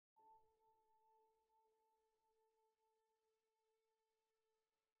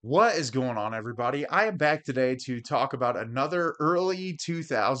What is going on, everybody? I am back today to talk about another early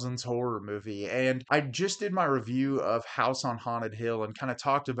 2000s horror movie. And I just did my review of House on Haunted Hill and kind of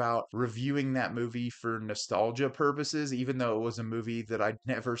talked about reviewing that movie for nostalgia purposes, even though it was a movie that I'd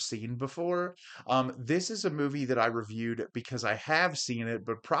never seen before. This is a movie that I reviewed because I have seen it,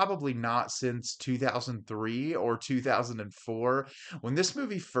 but probably not since 2003 or 2004. When this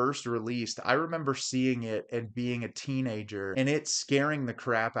movie first released, I remember seeing it and being a teenager and it scaring the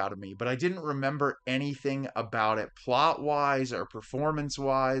crap out of me, but I didn't remember anything about it plot wise or performance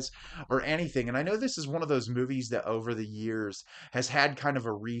wise or anything. And I know this is one of those movies that over the years has had kind of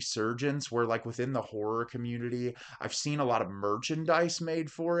a resurgence where, like, within the horror community, I've seen a lot of merchandise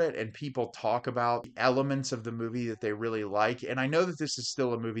made for it and people talk about the elements of the movie that they really like. And I know that this is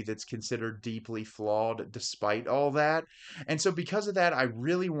still a movie that's considered deeply flawed despite all that. And so, because of that, I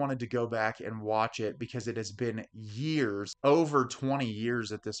really wanted to go back and watch it because it has been years, over 20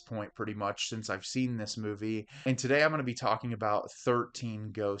 years at this point, pretty much, since I've seen this movie. And today I'm going to be talking about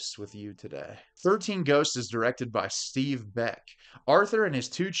 13 Ghosts with you today. 13 Ghosts is directed by Steve Beck. Arthur and his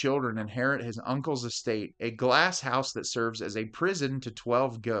two children inherit his uncle's estate, a glass house that serves as a prison to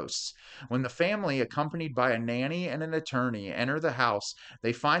 12 ghosts. When the family, accompanied by a nanny and an attorney, enter the house,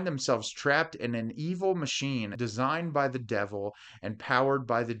 they find themselves trapped in an evil machine designed by the devil and powered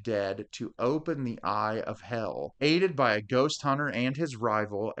by the dead to open the eye of hell. Aided by a ghost hunter and his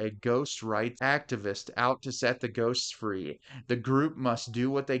rival, a ghost rights activist out to set the ghosts free, the group must do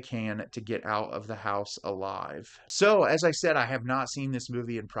what they can to get out of the house alive. So, as I said, I have not seen this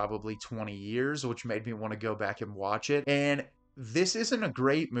movie in probably 20 years, which made me want to go back and watch it. And this isn't a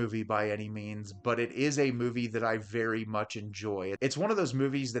great movie by any means, but it is a movie that I very much enjoy. It's one of those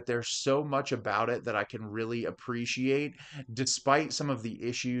movies that there's so much about it that I can really appreciate, despite some of the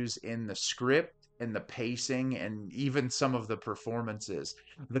issues in the script and the pacing and even some of the performances.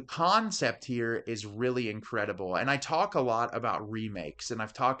 The concept here is really incredible. And I talk a lot about remakes, and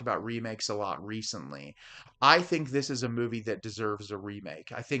I've talked about remakes a lot recently. I think this is a movie that deserves a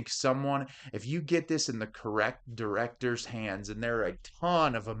remake. I think someone, if you get this in the correct director's hands, and there are a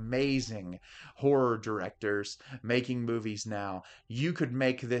ton of amazing horror directors making movies now, you could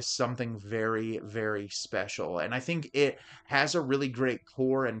make this something very, very special. And I think it has a really great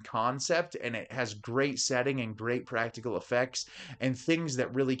core and concept, and it has great setting and great practical effects and things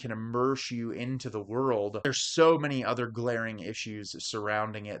that really can immerse you into the world. There's so many other glaring issues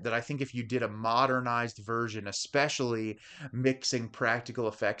surrounding it that I think if you did a modernized version, especially mixing practical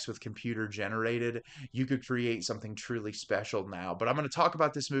effects with computer generated, you could create something truly special now. But I'm going to talk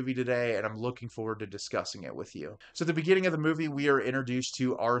about this movie today, and I'm looking forward to discussing it with you. So, at the beginning of the movie, we are introduced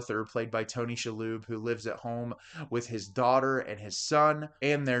to Arthur, played by Tony Shalhoub, who lives at home with his daughter and his son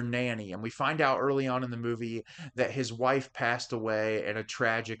and their nanny. And we find out early on in the movie that his wife passed away in a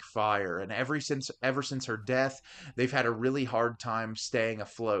tragic fire. And ever since her death, they've had a really hard time staying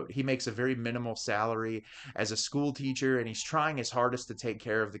afloat. He makes a very minimal salary as a school teacher, and he's trying his hardest to take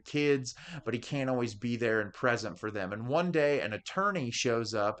care of the kids, but he can't always be there and present for them. And one day, an attorney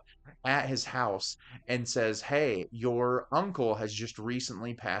shows up at his house and says, "Hey, your uncle has just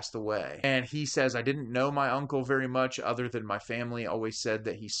recently passed away." And he says, "I didn't know my uncle very much other than my family always said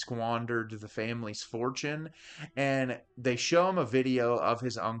that he squandered the family's fortune." And they show him a video of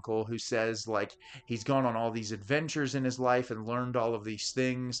his uncle who says, like, he's gone on all these adventures in his life and learned all of these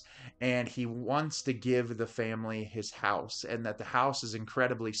things, and he wants to give the family his house, and that the house is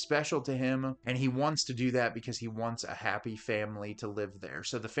incredibly special to him, and he wants to do that because he wants a happy family to live there.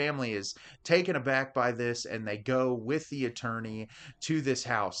 So the family is taken aback by this, and they go with the attorney to this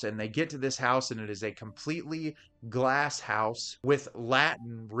house, and they get to this house, and it is a completely glass house with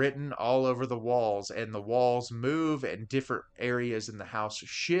Latin written all over the walls, and the walls move and different areas in the house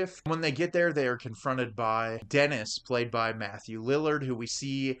shift. When they get there, they are confronted by Dennis, played by Matthew Lillard, who we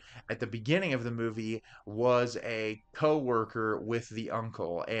see at the beginning of the movie was a co-worker with the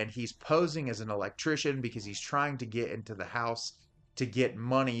uncle, and he's posing as an electrician because he's trying to get into the house to get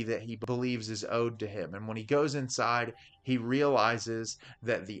money that he believes is owed to him. And when he goes inside, he realizes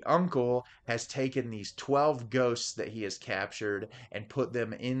that the uncle has taken these 12 ghosts that he has captured and put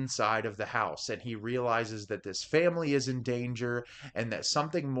them inside of the house. And he realizes that this family is in danger and that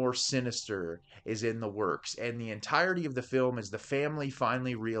something more sinister is in the works. And the entirety of the film is the family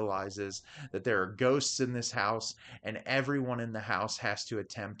finally realizes that there are ghosts in this house and everyone in the house has to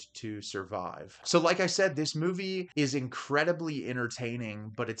attempt to survive. So, like I said, this movie is incredibly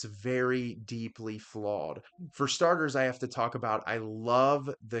entertaining, but it's very deeply flawed. For starters, I have to talk about, I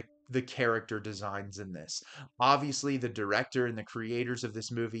love the character designs in this. Obviously, the director and the creators of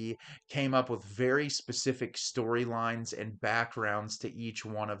this movie came up with very specific storylines and backgrounds to each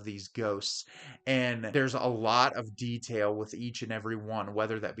one of these ghosts. And there's a lot of detail with each and every one,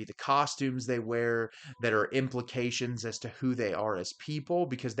 whether that be the costumes they wear, that are implications as to who they are as people,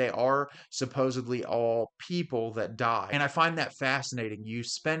 because they are supposedly all people that die. And I find that fascinating. You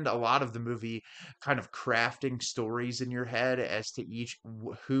spend a lot of the movie kind of crafting stories in your head as to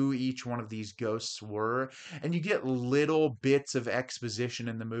who each one of these ghosts were, and you get little bits of exposition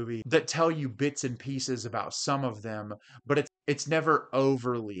in the movie that tell you bits and pieces about some of them, but it's never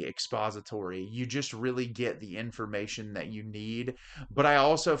overly expository. You just really get the information that you need. But I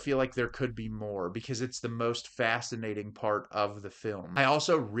also feel like there could be more because it's the most fascinating part of the film. I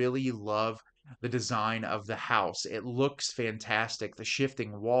also really love the design of the house. It looks fantastic. The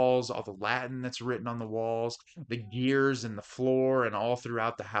shifting walls, all the Latin that's written on the walls, the gears and the floor and all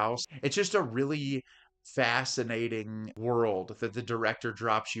throughout the house. It's just a really fascinating world that the director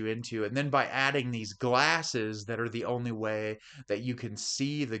drops you into. And then by adding these glasses that are the only way that you can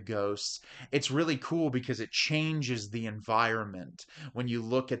see the ghosts, it's really cool because it changes the environment when you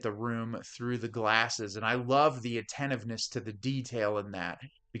look at the room through the glasses. And I love the attentiveness to the detail in that.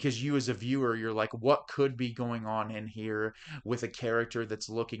 Because you, as a viewer, you're like, what could be going on in here with a character that's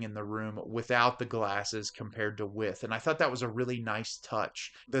looking in the room without the glasses compared to with? And I thought that was a really nice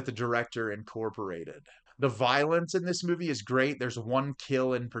touch that the director incorporated. The violence in this movie is great. There's one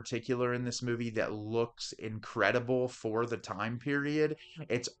kill in particular in this movie that looks incredible for the time period.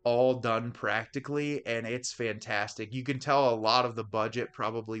 It's all done practically and it's fantastic. You can tell a lot of the budget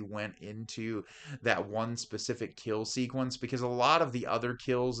probably went into that one specific kill sequence because a lot of the other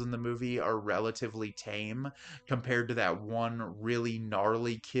kills in the movie are relatively tame compared to that one really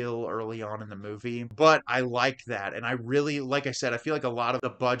gnarly kill early on in the movie. But I like that. And I really, like I said, I feel like a lot of the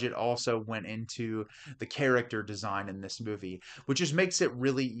budget also went into the character design in this movie, which just makes it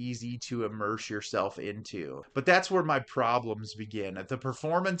really easy to immerse yourself into. But that's where my problems begin. The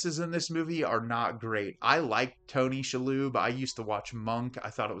performances in this movie are not great. I like Tony Shalhoub. I used to watch Monk. I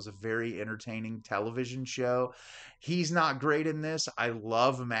thought it was a very entertaining television show. He's not great in this. I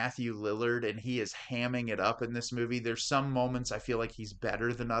love Matthew Lillard, and he is hamming it up in this movie. There's some moments I feel like he's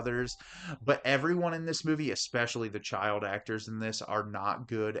better than others, but everyone in this movie, especially the child actors in this, are not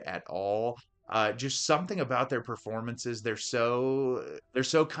good at all. Just something about their performances. They're so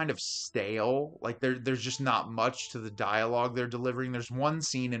kind of stale. Like there's just not much to the dialogue they're delivering. There's one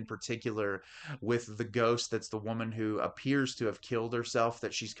scene in particular with the ghost that's the woman who appears to have killed herself,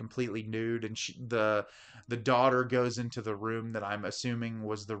 that she's completely nude, and the daughter goes into the room that I'm assuming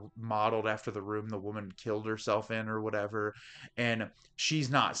was the modeled after the room the woman killed herself in or whatever, and she's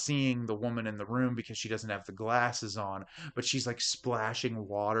not seeing the woman in the room because she doesn't have the glasses on, but she's like splashing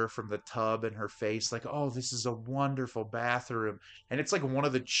water from the tub in her face, like, oh, this is a wonderful bathroom. And it's like one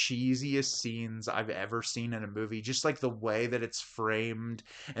of the cheesiest scenes I've ever seen in a movie. Just like the way that it's framed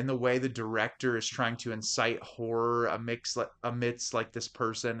and the way the director is trying to incite horror amidst like this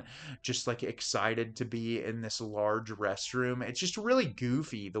person just like excited to be in this large restroom. It's just really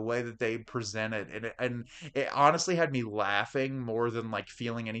goofy the way that they present it. And it honestly had me laughing more than like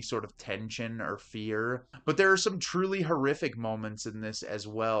feeling any sort of tension or fear. But there are some truly horrific moments in this as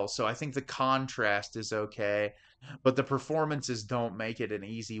well. So I think the contrast is okay, but the performances don't make it an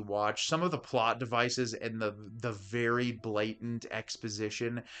easy watch. Some of the plot devices and the very blatant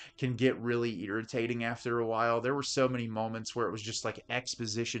exposition can get really irritating after a while. There were so many moments where it was just like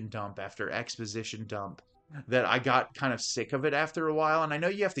exposition dump after exposition dump that I got kind of sick of it after a while. And I know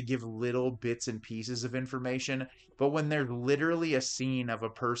you have to give little bits and pieces of information, but when there's literally a scene of a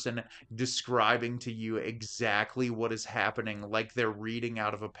person describing to you exactly what is happening, like they're reading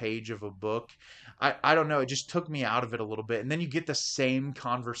out of a page of a book, I don't know, it just took me out of it a little bit. And then you get the same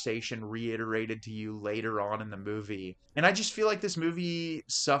conversation reiterated to you later on in the movie. And I just feel like this movie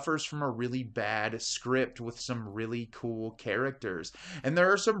suffers from a really bad script with some really cool characters. And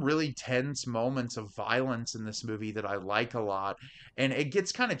there are some really tense moments of violence in this movie that I like a lot. And it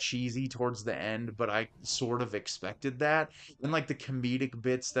gets kind of cheesy towards the end, but I sort of expected that. And like the comedic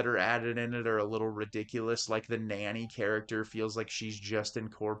bits that are added in it are a little ridiculous. Like the nanny character feels like she's just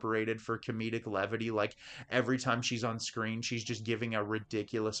incorporated for comedic levity. Like every time she's on screen, she's just giving a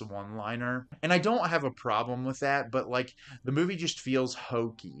ridiculous one liner. And I don't have a problem with that, but like the movie just feels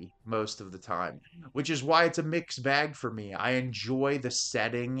hokey most of the time, which is why it's a mixed bag for me. I enjoy the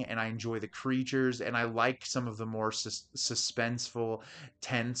setting and I enjoy the creatures and I like like some of the more suspenseful,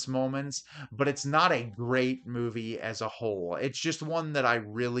 tense moments, but it's not a great movie as a whole. It's just one that I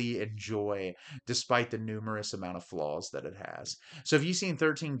really enjoy, despite the numerous amount of flaws that it has. So, have you seen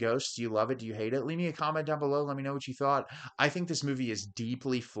 13 Ghosts? Do you love it? Do you hate it? Leave me a comment down below. Let me know what you thought. I think this movie is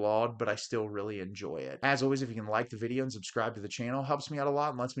deeply flawed, but I still really enjoy it. As always, if you can like the video and subscribe to the channel, helps me out a lot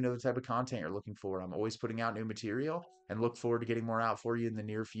and lets me know the type of content you're looking for. I'm always putting out new material and look forward to getting more out for you in the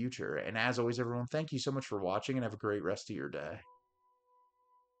near future. And as always, everyone, thank you so much for watching and have a great rest of your day.